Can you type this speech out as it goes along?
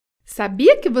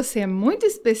Sabia que você é muito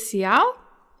especial?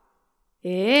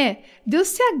 Deus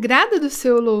se agrada do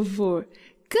seu louvor.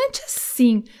 Cante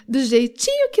assim, do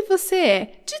jeitinho que você é,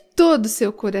 de todo o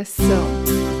seu coração.